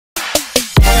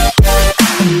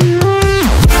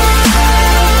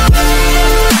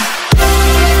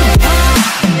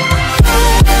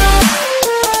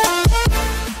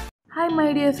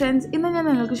Friends, ഇന്ന് ഞാൻ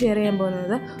നിങ്ങൾക്ക് ഷെയർ ചെയ്യാൻ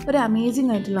പോകുന്നത് ഒരു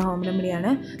അമേസിംഗ് ആയിട്ടുള്ള ഹോം റെമഡിയാണ്.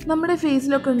 നമ്മുടെ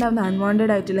ഫേസിലൊക്കെ ഉണ്ടാകുന്ന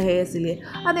അൺവാണ്ടഡ് ആയിട്ടുള്ള ഹെയർസില്ലേ,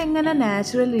 അതെങ്ങനെ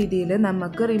നാച്ചുറൽ രീതിയിൽ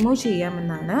നമുക്ക് റിമൂവ്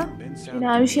ചെയ്യാമെന്നാണ്.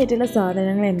 ഇതിനാവശ്യമായിട്ടുള്ള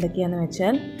സാധനങ്ങൾ എന്തൊക്കെയാണെന്ന്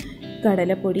വെച്ചാൽ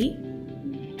കടലപ്പൊടി,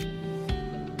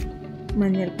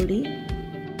 മഞ്ഞൾപ്പൊടി,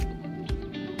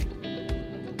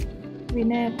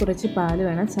 പിന്നെ കുറച്ച് പാൽ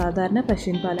വേണം. സാധാരണ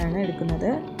പശുവിൻ പാലാണ് എടുക്കുന്നത്.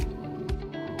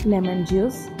 ലെമൺ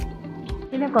ജ്യൂസ്,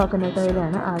 പിന്നെ കോക്കനട്ട്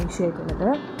ഓയിലാണ് ആവശ്യമായിട്ടുള്ളത്.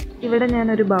 ഇവിടെ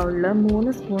ഞാനൊരു ബൗളിൽ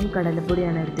 3 സ്പൂൺ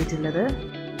കടലപ്പൊടിയാണ് എടുത്തിട്ടുള്ളത്.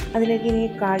 അതിലേക്ക് ഇനി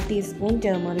 1/4 ടീസ്പൂൺ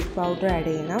ടർമറിക് പൗഡർ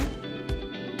ആഡ് ചെയ്യണം.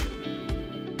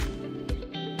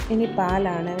 ഇനി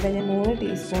പാലാണ്. ഇവിടെ ഞാൻ 3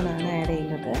 ടീസ്പൂണാണ് ആഡ്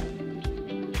ചെയ്യുന്നത്.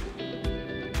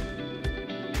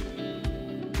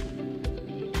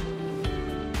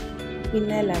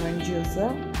 പിന്നെ ലെമൺ ജ്യൂസ്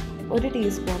 1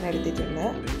 ടീസ്പൂൺ എടുത്തിട്ടുണ്ട്.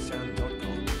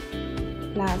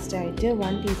 ലാസ്റ്റായിട്ട്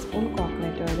 1 ടീസ്പൂൺ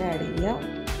കോക്കനട്ട് ഓയിൽ ആഡ് ചെയ്യുക.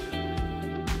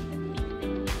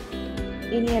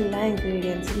 ഇനി എല്ലാ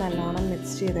ഇൻഗ്രീഡിയൻസും നല്ലോണം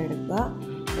മിക്സ് ചെയ്തെടുക്കുക.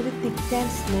 ഒരു തിക്ക്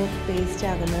ആൻഡ് സ്മൂത്ത് പേസ്റ്റ്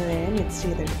ആകുന്നത് വരെ മിക്സ്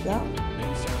ചെയ്തെടുക്കുക.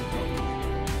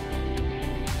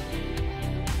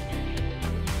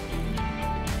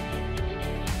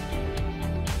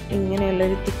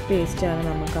 ഇങ്ങനെയുള്ളൊരു തിക്ക് പേസ്റ്റാണ്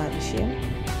നമുക്ക് ആവശ്യം.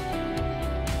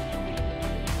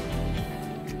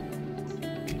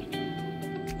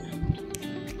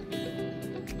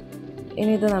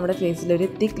 ഇനി ഇത് നമ്മുടെ ഫേസിലൊരു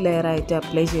തിക്ക് ലെയറായിട്ട്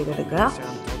അപ്ലൈ ചെയ്തെടുക്കുക.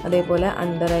 അതേപോലെ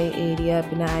അണ്ടർ ഐ ഏരിയ,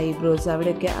 പിന്നെ ഐബ്രോസ്,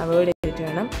 അവിടെയൊക്കെ അവോയ്ഡ് ചെയ്തിട്ട്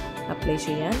വേണം അപ്ലൈ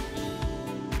ചെയ്യാൻ.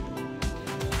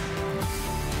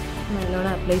 നല്ലോണം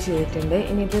അപ്ലൈ ചെയ്തിട്ടുണ്ട്.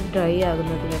 ഇനി ഇത് ഡ്രൈ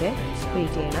ആകുന്നത് വരെ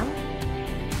വെയിറ്റ് ചെയ്യണം.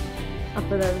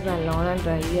 അപ്പോൾ അത് നല്ലോണം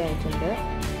ഡ്രൈ ആയിട്ടുണ്ട്.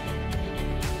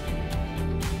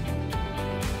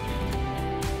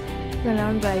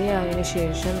 നല്ലോണം ഡ്രൈ ആയതിനു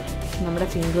ശേഷം നമ്മുടെ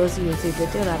ഫിംഗേഴ്സ് യൂസ്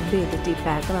ചെയ്തിട്ട് റബ്ബ് ചെയ്തിട്ട് ഈ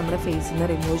പാക്ക് നമ്മുടെ ഫേസിൽ നിന്ന്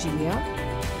റിമൂവ് ചെയ്യുക.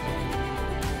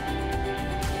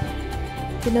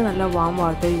 പിന്നെ നല്ല വാം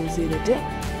വാട്ടർ യൂസ് ചെയ്തിട്ട്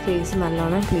ഫേസ്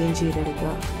നല്ലോണം ക്ലീൻ ചെയ്തെടുക്കുക.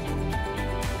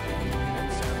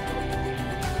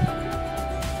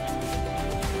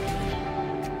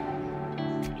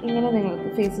 ഇങ്ങനെ നിങ്ങൾക്ക്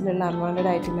ഫേസിലുള്ള അൺവാണ്ടഡ്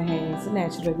ആയിട്ടുള്ള ഹെയർസ്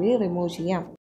നാച്ചുറലി റിമൂവ് ചെയ്യാം.